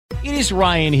It is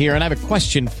Ryan here, and I have a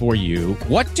question for you.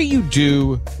 What do you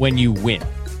do when you win?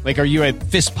 Like, are you a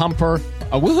fist pumper,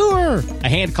 a woohooer, a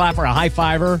hand clapper, a high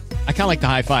fiver? I kind of like the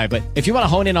high five, but if you want to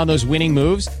hone in on those winning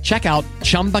moves, check out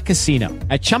Chumba Casino.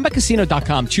 At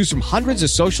ChumbaCasino.com, choose from hundreds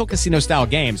of social casino-style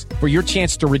games for your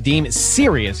chance to redeem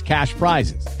serious cash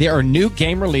prizes. There are new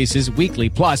game releases weekly,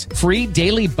 plus free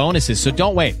daily bonuses. So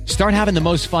don't wait. Start having the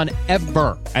most fun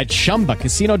ever at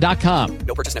ChumbaCasino.com.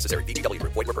 No purchase necessary. VGW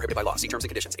Group. Void where prohibited by law. See terms and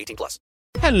conditions. 18+.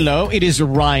 Hello, it is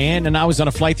Ryan, and I was on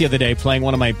a flight the other day playing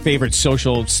one of my favorite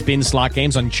social spin slot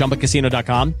games on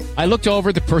ChumbaCasino.com. I looked over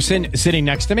at the person sitting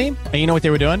next to me, and you know what they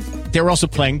were doing? They were also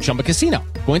playing Chumba Casino.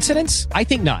 Coincidence? I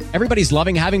think not. Everybody's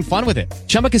loving having fun with it.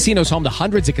 Chumba Casino is home to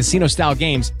hundreds of casino-style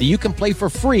games that you can play for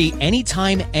free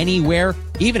anytime, anywhere,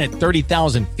 even at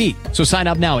 30,000 feet. So sign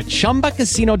up now at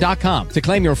ChumbaCasino.com to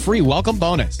claim your free welcome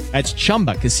bonus. That's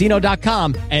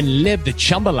ChumbaCasino.com and live the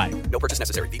Chumba life. No purchase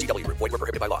necessary. VGW Group. Void where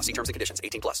prohibited by law. See terms and conditions.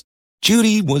 18+.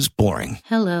 Judy was boring.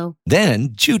 Hello. Then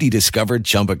Judy discovered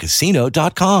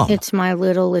ChumbaCasino.com. It's my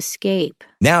little escape.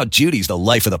 Now Judy's the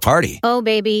life of the party. Oh,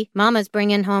 baby, mama's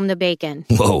bringing home the bacon.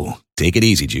 Whoa, take it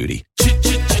easy, Judy.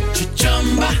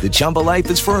 The Chumba life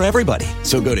is for everybody.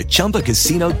 So go to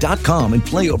ChumbaCasino.com and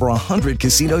play over 100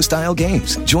 casino-style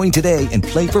games. Join today and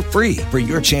play for free for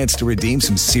your chance to redeem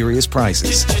some serious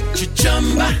prizes.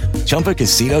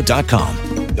 ChumbaCasino.com.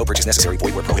 No purchase necessary.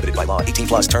 Void where prohibited by law.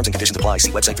 18+. Terms and conditions apply.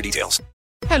 See website for details.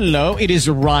 Hello, it is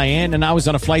Ryan, and I was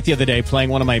on a flight the other day playing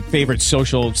one of my favorite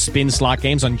social spin slot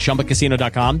games on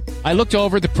ChumbaCasino.com. I looked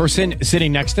over at the person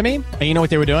sitting next to me, and you know what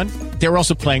they were doing? They were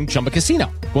also playing Chumba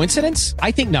Casino. Coincidence?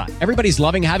 I think not. Everybody's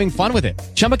loving having fun with it.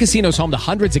 Chumba Casino is home to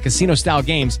hundreds of casino-style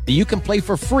games that you can play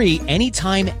for free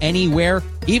anytime, anywhere,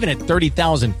 even at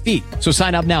 30,000 feet. So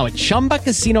sign up now at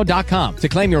ChumbaCasino.com to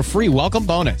claim your free welcome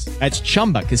bonus. That's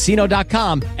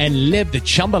ChumbaCasino.com and live the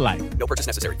Chumba life. No purchase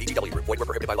necessary. VGW Group. Void where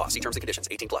prohibited by law. See terms and conditions.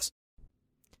 18+.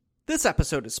 This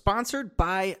episode is sponsored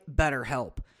by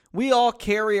BetterHelp. We all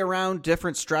carry around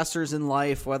different stressors in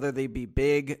life, whether they be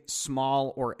big,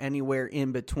 small, or anywhere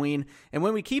in between. And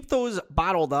when we keep those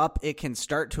bottled up, it can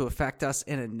start to affect us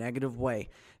in a negative way.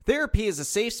 Therapy is a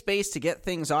safe space to get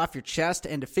things off your chest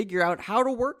and to figure out how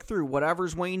to work through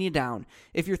whatever's weighing you down.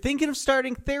 If you're thinking of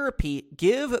starting therapy,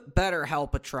 give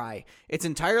BetterHelp a try. It's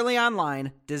entirely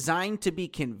online, designed to be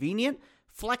convenient,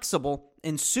 flexible,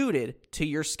 and suited to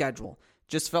your schedule.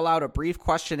 Just fill out a brief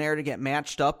questionnaire to get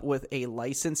matched up with a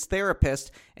licensed therapist,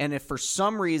 and if for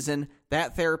some reason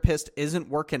that therapist isn't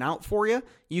working out for you,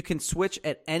 you can switch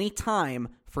at any time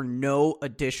for no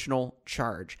additional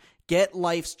charge. Get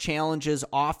life's challenges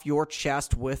off your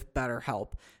chest with BetterHelp.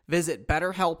 Visit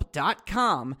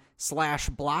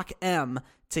BetterHelp.com/BlockM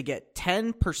to get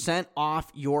 10%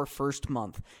 off your first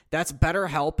month. That's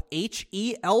BetterHelp,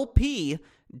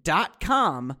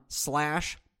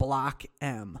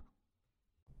 HELP.com/BlockM.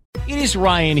 It is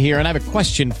Ryan here, and I have a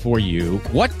question for you.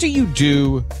 What do you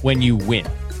do when you win?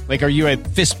 Like, are you a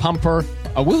fist pumper,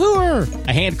 a woohooer,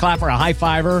 a hand clapper, a high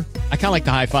fiver? I kind of like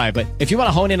the high five, but if you want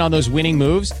to hone in on those winning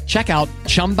moves, check out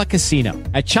Chumba Casino.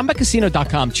 At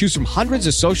ChumbaCasino.com, choose from hundreds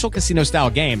of social casino-style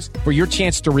games for your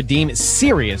chance to redeem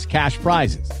serious cash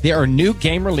prizes. There are new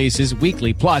game releases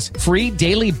weekly, plus free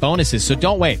daily bonuses. So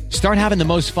don't wait. Start having the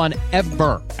most fun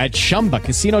ever at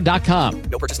ChumbaCasino.com.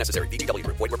 No purchase necessary. VGW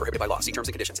Group. Void where prohibited by law. See terms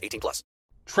and conditions. 18+.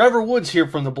 Trevor Woods here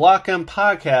from the Block M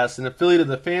Podcast, an affiliate of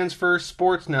the Fans First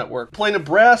Sports Network. Play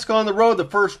Nebraska on the road, the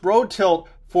first road tilt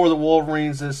for the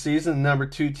Wolverines this season, the number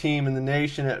 2 team in the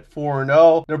nation at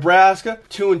 4-0. Nebraska,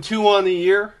 2-2 on the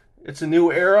year. It's a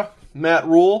new era. Matt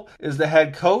Rule is the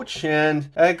head coach, and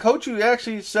a head coach who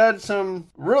actually said some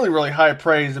really, really high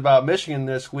praise about Michigan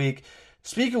this week.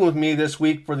 Speaking with me this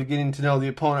week for the Getting to Know the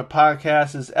Opponent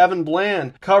podcast is Evan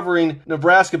Bland, covering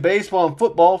Nebraska baseball and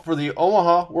football for the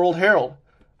Omaha World-Herald.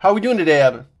 How are we doing today,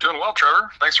 Evan? Doing well, Trevor.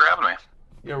 Thanks for having me.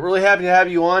 Yeah, really happy to have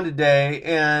you on today.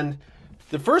 And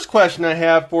the first question I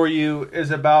have for you is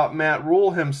about Matt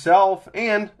Rule himself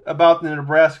and about the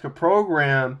Nebraska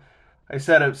program. I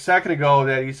said a second ago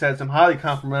that he said some highly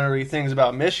complimentary things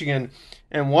about Michigan,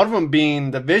 and one of them being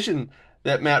the vision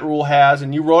that Matt Rule has,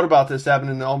 and you wrote about this, Evan,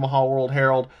 in the Omaha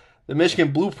World-Herald. The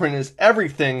Michigan blueprint is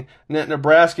everything that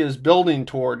Nebraska is building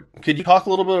toward. Could you talk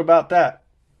a little bit about that?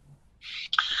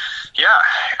 Yeah,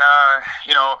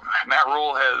 Matt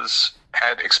Rule has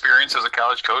had experience as a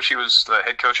college coach. He was the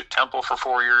head coach at Temple for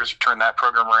 4 years, turned that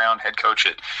program around, head coach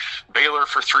at Baylor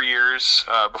for 3 years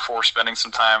before spending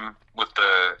some time with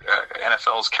the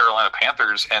NFL's Carolina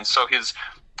Panthers. And so his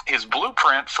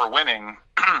blueprint for winning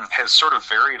has sort of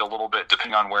varied a little bit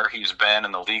depending on where he's been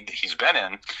and the league that he's been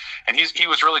in. And he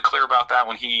was really clear about that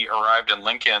when he arrived in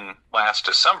Lincoln last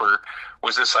December,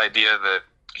 was this idea that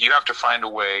you have to find a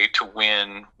way to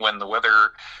win when the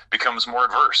weather becomes more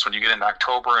adverse. When you get into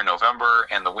October and November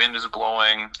and the wind is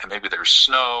blowing and maybe there's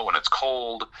snow and it's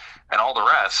cold and all the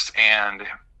rest. And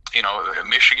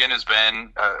Michigan has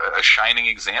been a shining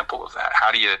example of that.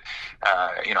 How do you,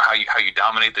 how you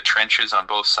dominate the trenches on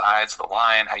both sides of the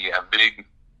line, how you have big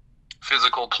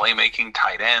physical playmaking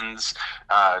tight ends,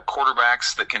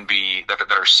 quarterbacks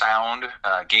that are sound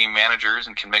game managers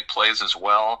and can make plays as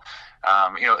well.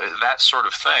 That sort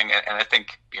of thing. And I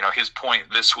think, his point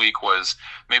this week was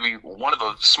maybe one of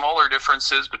the smaller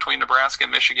differences between Nebraska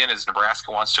and Michigan is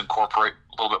Nebraska wants to incorporate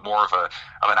a little bit more of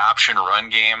an option run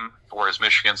game, whereas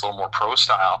Michigan's a little more pro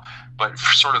style. But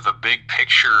for sort of the big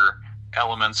picture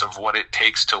elements of what it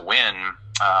takes to win,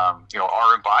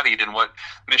 are embodied in what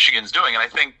Michigan's doing. And I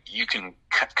think you can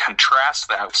contrast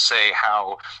that with, say,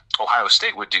 how Ohio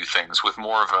State would do things with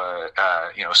more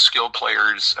of skilled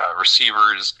players,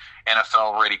 receivers,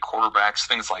 NFL-ready quarterbacks,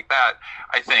 things like that.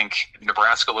 I think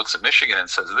Nebraska looks at Michigan and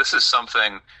says, this is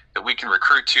something that we can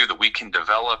recruit to, that we can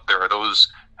develop. There are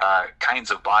those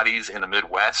kinds of bodies in the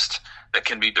Midwest that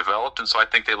can be developed. And so I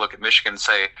think they look at Michigan and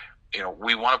say,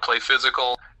 we want to play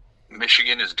physical.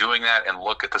 Michigan is doing that, and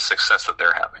look at the success that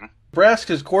they're having.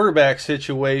 Nebraska's quarterback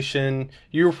situation,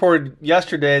 you reported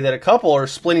yesterday that a couple are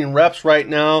splitting reps right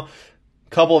now. A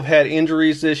couple have had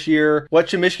injuries this year. What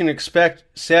should Michigan expect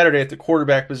Saturday at the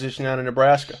quarterback position out in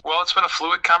Nebraska? Well, it's been a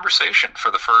fluid conversation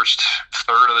for the first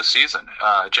third of the season.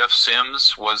 Jeff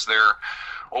Sims was their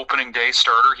opening day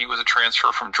starter. He was a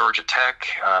transfer from Georgia Tech,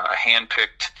 a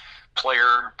hand-picked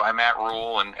player by Matt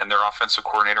Rule and their offensive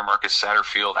coordinator Marcus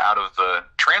Satterfield out of the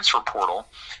transfer portal.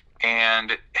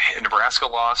 And Nebraska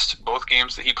lost both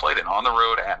games that he played in, on the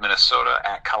road at Minnesota,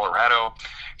 at Colorado.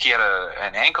 He had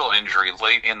an ankle injury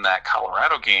late in that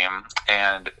Colorado game,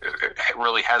 and it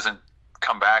really hasn't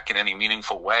come back in any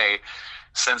meaningful way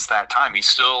since that time. He's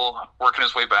still working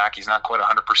his way back. He's not quite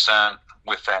 100%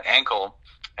 with that ankle.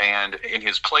 And in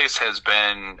his place has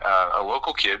been a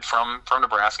local kid from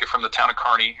Nebraska, from the town of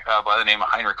Kearney, by the name of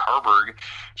Heinrich Harburg.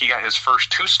 He got his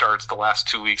first 2 starts the last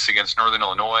 2 weeks against Northern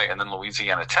Illinois and then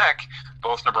Louisiana Tech,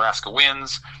 both Nebraska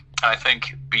wins. And I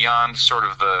think beyond sort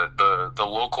of the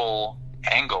local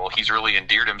angle, he's really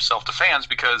endeared himself to fans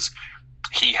because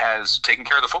he has taken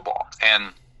care of the football.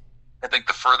 And I think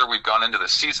the further we've gone into the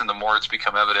season, the more it's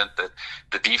become evident that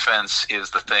the defense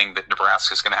is the thing that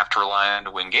Nebraska is going to have to rely on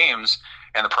to win games.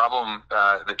 And the problem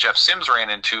that Jeff Sims ran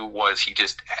into was he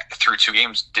just, through 2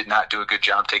 games, did not do a good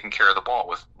job taking care of the ball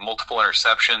with multiple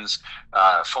interceptions,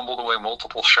 fumbled away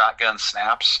multiple shotgun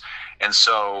snaps. And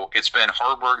so it's been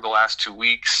Harburg the last 2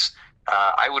 weeks.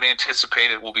 I would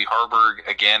anticipate it will be Harburg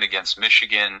again against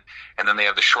Michigan, and then they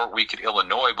have the short week at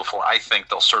Illinois before I think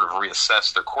they'll sort of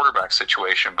reassess their quarterback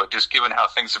situation. But just given how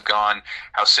things have gone,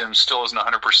 how Sims still isn't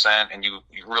 100%, and you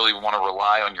really want to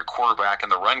rely on your quarterback in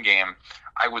the run game,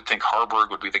 I would think Harburg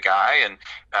would be the guy. And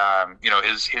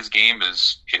his game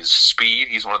is speed.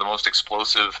 He's one of the most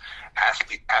explosive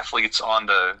athletes on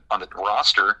the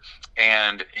roster,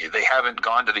 and they haven't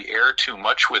gone to the air too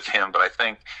much with him. But I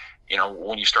think,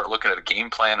 when you start looking at a game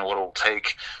plan and what it'll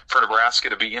take for Nebraska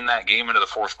to be in that game into the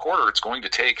fourth quarter, it's going to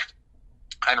take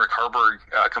Heinrich Harburg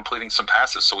completing some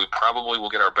passes. So we probably will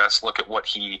get our best look at what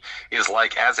he is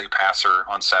like as a passer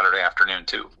on Saturday afternoon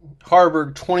too.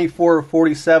 Harburg,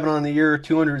 24-47 on the year,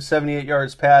 278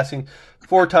 yards passing,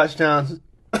 4 touchdowns,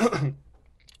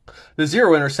 the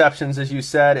 0 interceptions, as you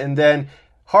said. And then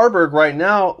Harburg right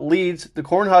now leads the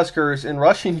Cornhuskers in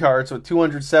rushing yards with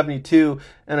 272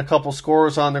 and a couple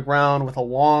scores on the ground with a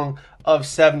long of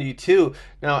 72.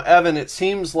 Now, Evan, it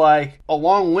seems like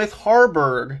along with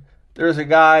Harburg, there's a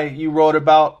guy you wrote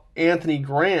about, Anthony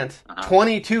Grant,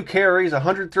 22 carries,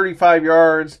 135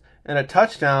 yards, and a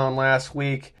touchdown last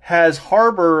week. Has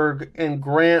Harburg and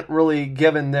Grant really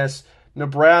given this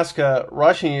Nebraska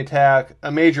rushing attack a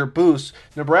major boost?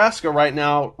 Nebraska right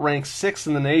now ranks 6th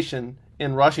in the nation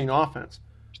in rushing offense.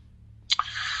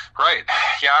 Right.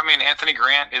 Yeah, Anthony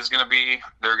Grant is going to be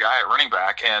their guy at running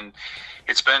back, and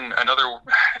it's been another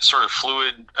sort of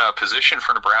fluid position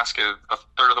for Nebraska a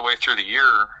third of the way through the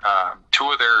year.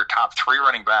 two of their top three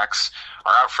running backs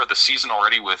are out for the season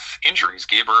already with injuries.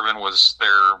 Gabe Ervin was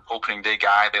their opening day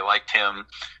guy. They liked him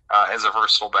as a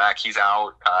versatile back. He's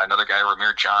out. Another guy,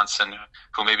 Ramir Johnson,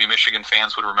 who maybe Michigan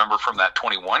fans would remember from that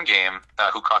 21 game,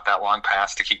 who caught that long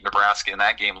pass to keep Nebraska in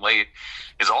that game late,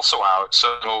 is also out.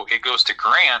 So it goes to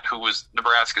Grant, who was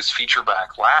Nebraska's feature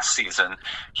back last season.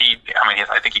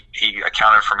 I think he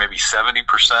accounted for maybe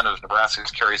 70% of Nebraska's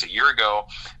carries a year ago.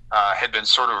 Had been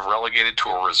sort of relegated to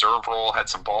a reserve role, had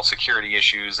some ball security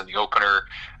issues in the opener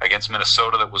against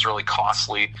Minnesota that was really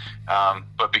costly.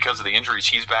 But because of the injuries,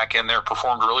 he's back in there,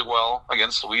 performed really well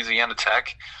against Louisiana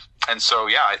Tech. And so,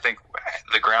 yeah, I think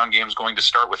the ground game is going to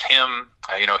start with him.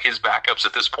 His backups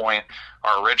at this point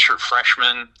are a redshirt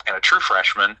freshman and a true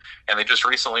freshman, and they just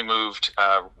recently moved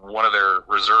one of their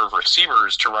reserve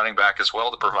receivers to running back as well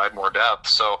to provide more depth.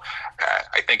 So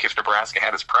I think if Nebraska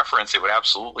had its preference, it would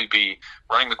absolutely be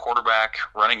running the quarterback,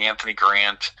 running Anthony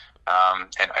Grant,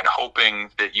 and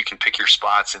hoping that you can pick your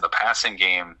spots in the passing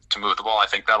game to move the ball. I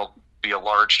think that'll be a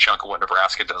large chunk of what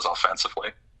Nebraska does offensively.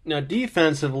 Now,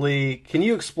 defensively, can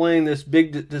you explain this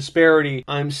big disparity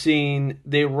I'm seeing?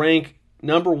 They rank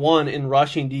number 1 in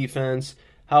rushing defense.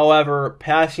 However,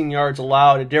 passing yards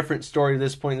allowed, a different story at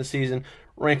this point in the season,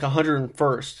 rank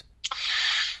 101st.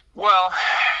 Well,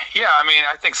 yeah,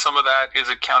 I think some of that is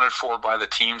accounted for by the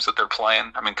teams that they're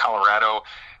playing. Colorado,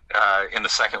 in the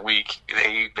second week,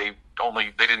 they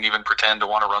didn't even pretend to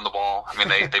want to run the ball.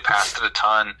 They passed it a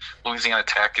ton. Louisiana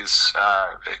Tech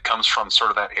it comes from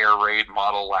sort of that air raid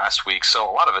model last week, so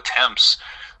a lot of attempts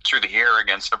through the air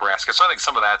against Nebraska. So I think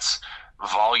some of that's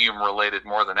volume related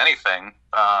more than anything.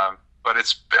 But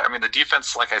the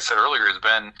defense, like I said earlier, has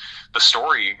been the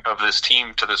story of this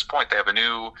team to this point. They have a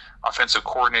new offensive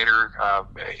coordinator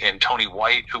in Tony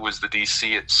White, who was the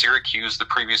DC at Syracuse the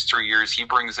previous 3 years. He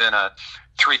brings in a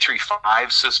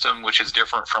 3-3-5 system, which is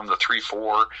different from the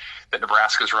 3-4 that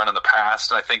Nebraska's run in the past.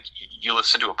 And I think you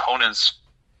listen to opponents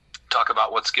talk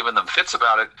about what's given them fits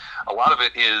about it. A lot of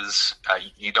it is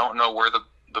you don't know where the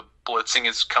blitzing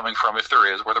is coming from, if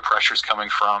there is, where the pressure is coming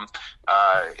from.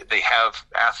 They have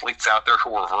athletes out there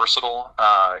who are versatile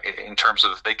in terms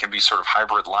of they can be sort of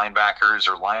hybrid linebackers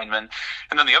or linemen.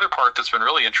 And then the other part that's been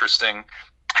really interesting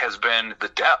has been the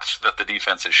depth that the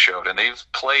defense has showed. And they've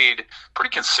played pretty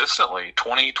consistently,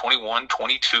 20, 21,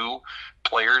 22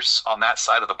 players on that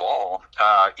side of the ball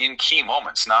in key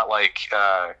moments, not like,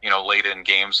 late in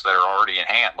games that are already in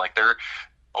hand. Like they're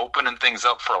opening things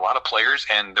up for a lot of players,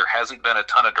 and there hasn't been a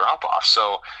ton of drop-off.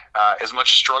 So as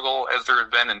much struggle as there have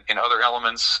been in other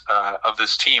elements of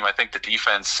this team, I think the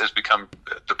defense has become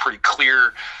the pretty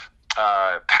clear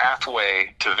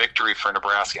pathway to victory for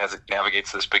Nebraska as it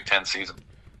navigates this Big Ten season.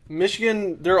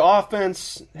 Michigan, their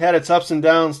offense had its ups and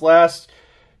downs last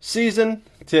season.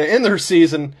 To end their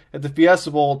season at the Fiesta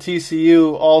Bowl,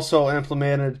 TCU also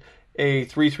implemented a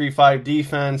 3-3-5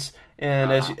 defense.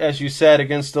 And as you said,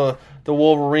 against the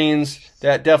Wolverines,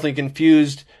 that definitely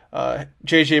confused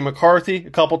J.J. McCarthy.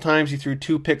 A couple times he threw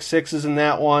 2 pick sixes in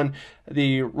that one.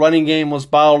 The running game was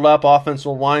bottled up.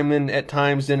 Offensive linemen at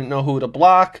times didn't know who to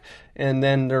block. And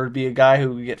then there would be a guy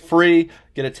who would get free,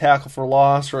 get a tackle for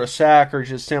loss or a sack, or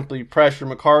just simply pressure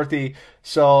McCarthy.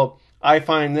 So I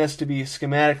find this to be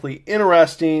schematically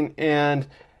interesting. And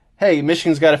hey,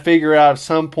 Michigan's got to figure out at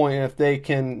some point if they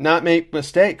can not make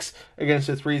mistakes against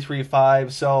a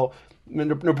 3-3-5. So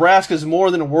Nebraska is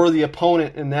more than a worthy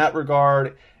opponent in that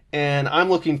regard, and I'm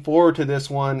looking forward to this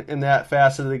one in that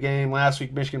facet of the game. Last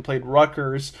week, Michigan played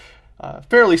Rutgers.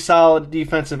 Fairly solid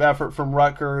defensive effort from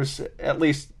Rutgers, at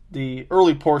least the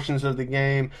early portions of the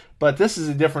game, but this is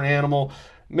a different animal.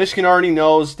 Michigan already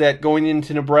knows that going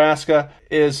into Nebraska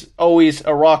is always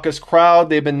a raucous crowd.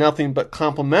 They've been nothing but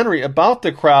complimentary about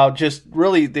the crowd. Just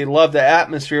really, they love the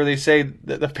atmosphere. They say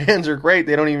that the fans are great.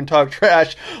 They don't even talk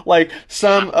trash like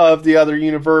some of the other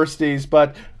universities.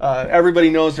 But everybody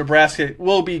knows Nebraska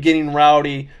will be getting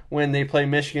rowdy when they play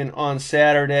Michigan on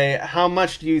Saturday. How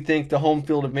much do you think the home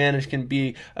field advantage can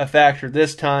be a factor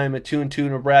this time, a 2-2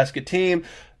 Nebraska team?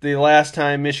 The last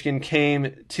time Michigan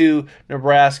came to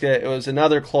Nebraska, it was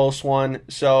another close one.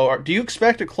 So do you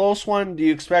expect a close one? Do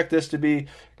you expect this to be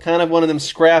kind of one of them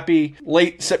scrappy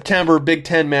late September Big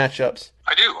Ten matchups?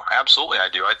 I do. Absolutely, I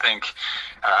do. I think,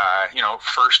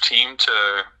 first team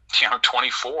to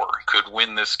 24 could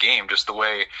win this game just the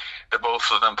way that both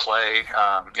of them play.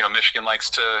 Michigan likes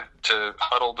to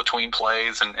huddle between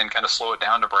plays and kind of slow it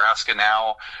down. Nebraska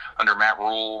now, under Matt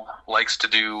Rule, likes to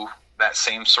do that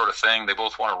same sort of thing. They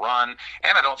both want to run,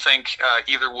 and I don't think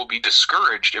either will be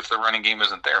discouraged if the running game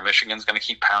isn't there. Michigan's going to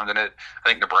keep pounding it. I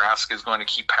think Nebraska is going to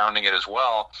keep pounding it as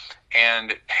well.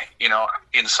 And,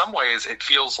 in some ways it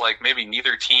feels like maybe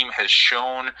neither team has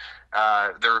shown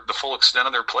the full extent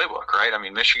of their playbook, right? I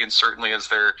mean, Michigan certainly as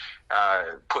they're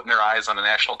putting their eyes on a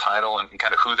national title and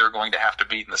kind of who they're going to have to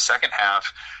beat in the second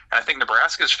half. And I think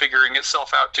Nebraska is figuring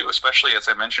itself out too, especially as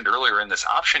I mentioned earlier in this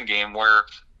option game where,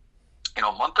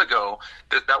 a month ago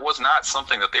that was not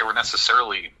something that they were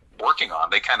necessarily working on.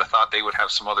 They kind of thought they would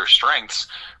have some other strengths,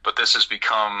 but this has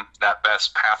become that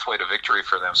best pathway to victory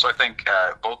for them. So I think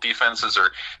both defenses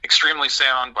are extremely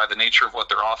sound by the nature of what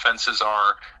their offenses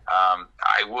are.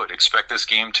 I would expect this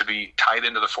game to be tight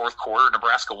into the fourth quarter.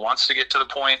 Nebraska wants to get to the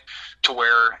point to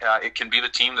where it can be the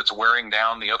team that's wearing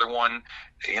down the other one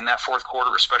in that fourth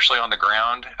quarter, especially on the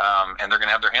ground, and they're going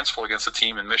to have their hands full against a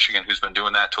team in Michigan who's been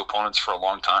doing that to opponents for a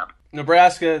long time.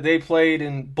 Nebraska, they played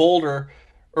in Boulder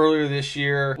earlier this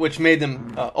year, which made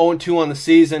them 0-2 on the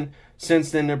season.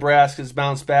 Since then, Nebraska's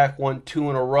bounced back, won 2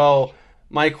 in a row.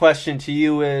 My question to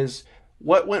you is,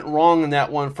 what went wrong in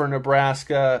that one for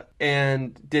Nebraska,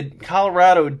 and did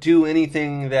Colorado do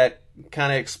anything that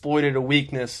kind of exploited a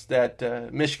weakness that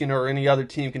Michigan or any other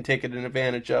team can take an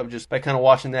advantage of just by kind of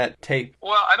watching that tape?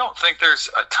 Well, I don't think there's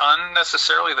a ton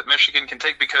necessarily that Michigan can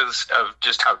take because of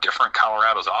just how different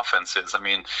Colorado's offense is. I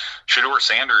mean, Shedeur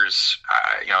Sanders,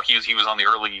 he was on the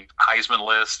early Heisman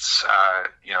lists.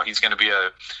 He's going to be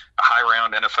a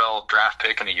high-round NFL draft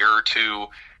pick in a year or two.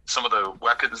 Some of the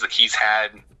weapons that he's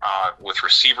had with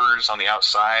receivers on the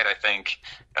outside, I think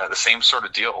the same sort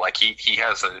of deal. Like he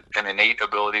has an innate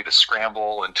ability to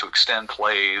scramble and to extend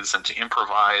plays and to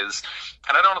improvise.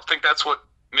 And I don't think that's what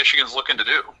Michigan's looking to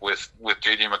do with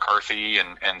J.J. McCarthy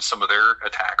and some of their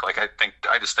attack. Like I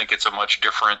just think it's a much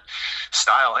different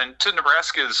style. And to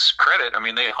Nebraska's credit, I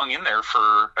mean, they hung in there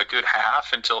for a good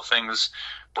half until things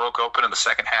broke open in the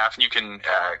second half, and you can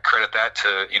credit that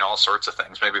to all sorts of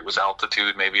things. Maybe it was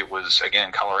altitude, maybe it was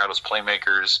again Colorado's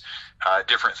playmakers,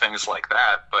 different things like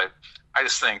that. But I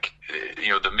just think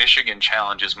the Michigan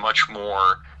challenge is much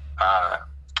more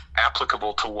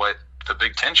applicable to what the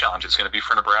Big Ten challenge is going to be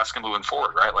for Nebraska moving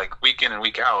forward, right? Like week in and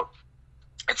week out,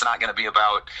 it's not going to be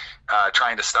about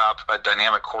trying to stop a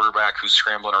dynamic quarterback who's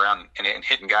scrambling around and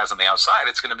hitting guys on the outside.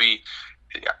 It's going to be,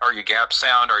 are you gap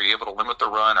sound? Are you able to limit the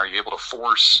run? Are you able to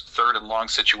force third and long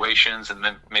situations and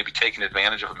then maybe taking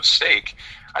advantage of a mistake?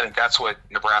 I think that's what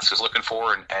Nebraska's looking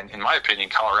for, and in my opinion,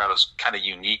 Colorado's kind of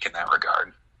unique in that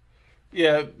regard.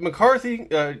 Yeah, McCarthy,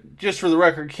 just for the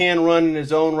record, can run in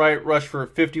his own right, rushed for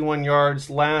 51 yards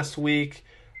last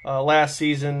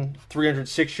season,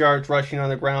 306 yards rushing on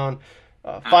the ground,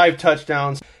 5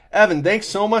 touchdowns. Evan, thanks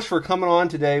so much for coming on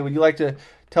today. Would you like to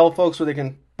tell folks where they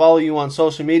can follow you on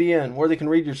social media and where they can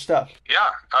read your stuff?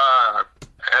 Yeah,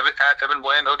 at Evan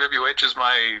Bland, OWH is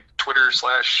my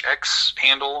Twitter/X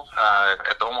handle,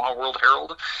 at the Omaha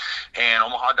World-Herald and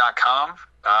Omaha.com.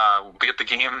 We'll be at the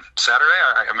game Saturday.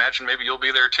 I imagine maybe you'll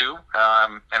be there too,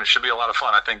 and it should be a lot of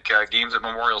fun. I think games at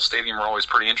Memorial Stadium are always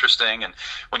pretty interesting, and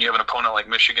when you have an opponent like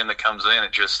Michigan that comes in,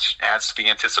 it just adds to the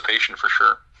anticipation for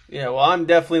sure. Yeah, well, I'm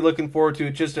definitely looking forward to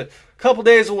it. Just a couple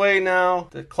days away now.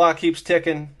 The clock keeps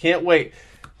ticking. Can't wait.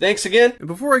 Thanks again. And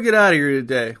before I get out of here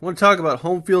today, I want to talk about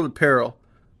Home Field Apparel.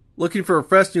 Looking for a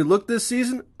fresh new look this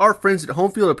season? Our friends at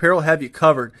Home Field Apparel have you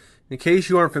covered. In case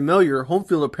you aren't familiar, Home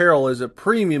Field Apparel is a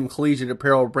premium collegiate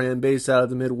apparel brand based out of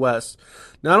the Midwest.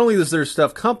 Not only is their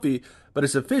stuff comfy, but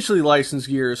it's officially licensed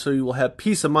gear, so you will have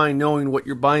peace of mind knowing what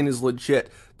you're buying is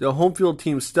legit. The Home Field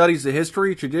team studies the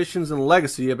history, traditions, and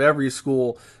legacy of every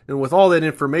school, and with all that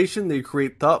information, they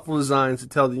create thoughtful designs to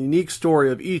tell the unique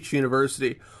story of each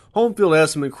university. Home Field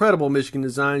has some incredible Michigan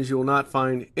designs you will not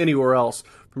find anywhere else,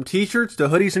 from t-shirts to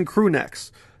hoodies and crew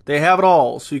necks. They have it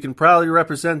all, so you can proudly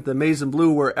represent the maize and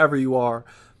blue wherever you are.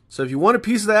 So if you want a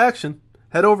piece of the action,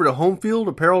 head over to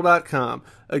homefieldapparel.com.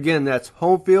 Again, that's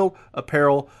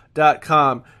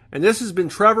homefieldapparel.com. And this has been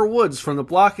Trevor Woods from the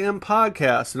Block M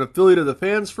Podcast, an affiliate of the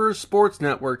Fans First Sports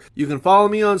Network. You can follow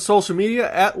me on social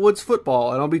media at Woods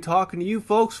Football, and I'll be talking to you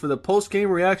folks for the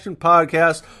post-game reaction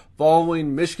podcast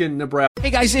following Michigan, Nebraska.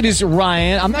 Hey guys, it is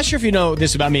Ryan. I'm not sure if you know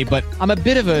this about me, but I'm a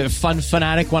bit of a fun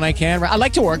fanatic when I can. I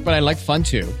like to work, but I like fun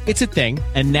too. It's a thing.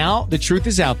 And now the truth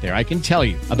is out there. I can tell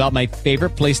you about my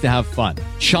favorite place to have fun.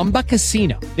 Chumba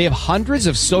Casino. They have hundreds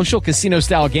of social casino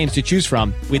style games to choose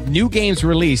from with new games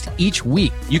released each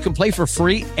week. You can play for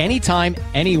free anytime,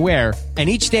 anywhere. And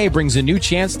each day brings a new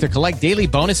chance to collect daily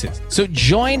bonuses. So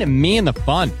join me in the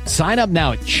fun. Sign up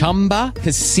now at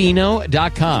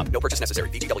ChumbaCasino.com. No purchase necessary.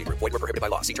 VGW Group. Void where prohibited by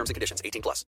law. See terms and conditions.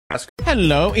 18+.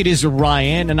 Hello, it is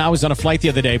Ryan, and I was on a flight the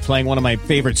other day playing one of my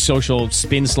favorite social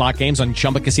spin slot games on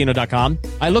ChumbaCasino.com.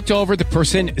 I looked over at the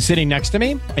person sitting next to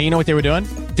me, and you know what they were doing?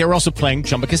 They were also playing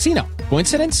Chumba Casino.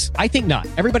 Coincidence? I think not.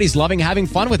 Everybody's loving having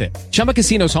fun with it. Chumba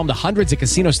Casino is home to hundreds of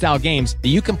casino-style games that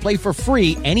you can play for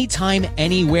free anytime,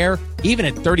 anywhere, even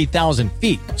at 30,000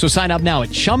 feet. So sign up now at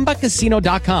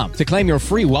ChumbaCasino.com to claim your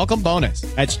free welcome bonus.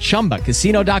 That's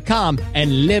ChumbaCasino.com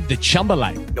and live the Chumba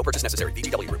life. No purchase necessary.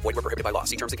 VGW. Void where prohibited by law.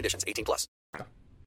 See terms and conditions. 18+.